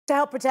To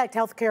help protect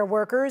healthcare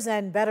workers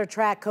and better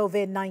track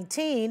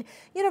COVID-19,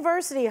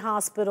 university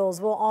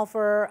hospitals will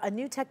offer a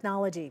new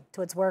technology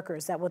to its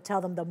workers that will tell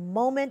them the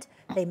moment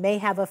they may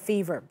have a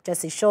fever.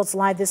 Jesse Schultz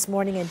live this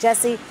morning. And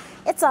Jesse,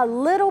 it's a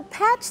little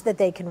patch that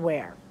they can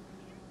wear.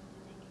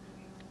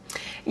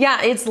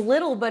 Yeah, it's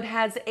little but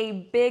has a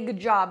big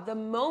job. The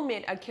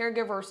moment a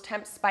caregiver's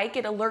temp spike,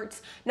 it alerts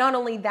not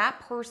only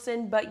that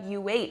person but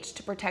UH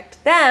to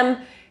protect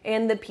them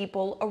and the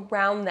people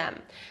around them.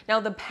 Now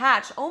the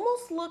patch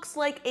almost looks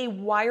like a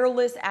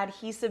wireless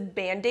adhesive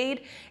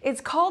band-aid.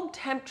 It's called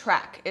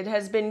TempTrack. It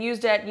has been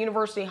used at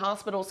University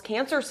Hospital's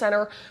Cancer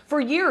Center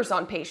for years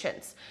on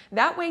patients.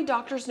 That way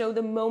doctors know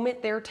the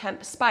moment their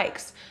temp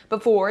spikes.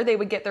 Before, they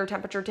would get their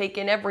temperature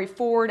taken every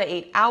 4 to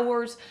 8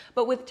 hours,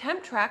 but with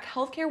TempTrack,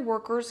 healthcare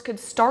workers could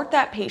start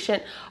that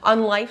patient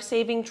on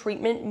life-saving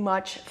treatment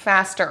much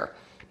faster.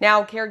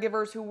 Now,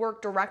 caregivers who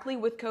work directly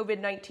with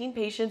COVID-19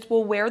 patients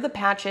will wear the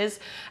patches,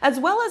 as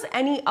well as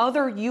any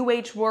other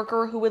UH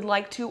worker who would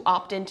like to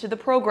opt into the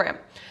program.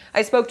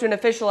 I spoke to an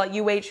official at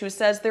UH who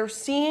says they're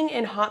seeing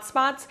in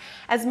hotspots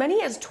as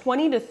many as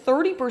 20 to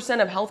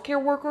 30% of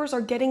healthcare workers are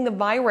getting the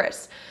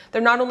virus.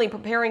 They're not only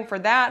preparing for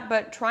that,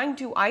 but trying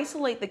to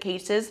isolate the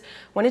cases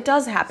when it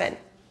does happen.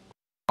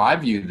 I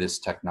view this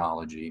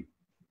technology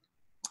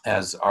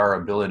as our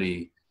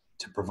ability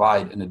to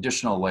provide an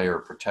additional layer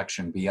of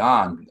protection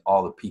beyond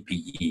all the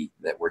PPE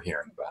that we're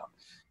hearing about.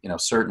 You know,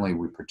 certainly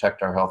we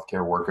protect our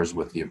healthcare workers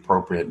with the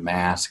appropriate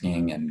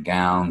masking and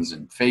gowns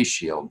and face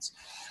shields.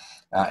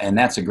 And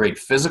that's a great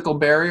physical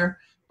barrier,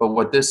 but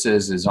what this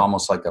is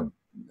almost like a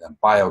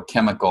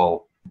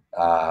biochemical,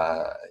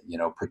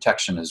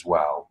 protection as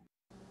well.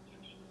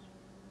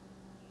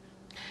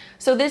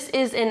 So this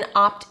is an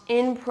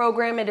opt-in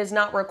program. It is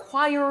not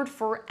required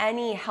for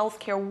any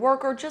healthcare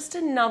worker, just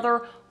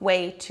another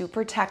way to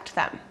protect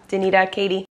them. Danita, Katie.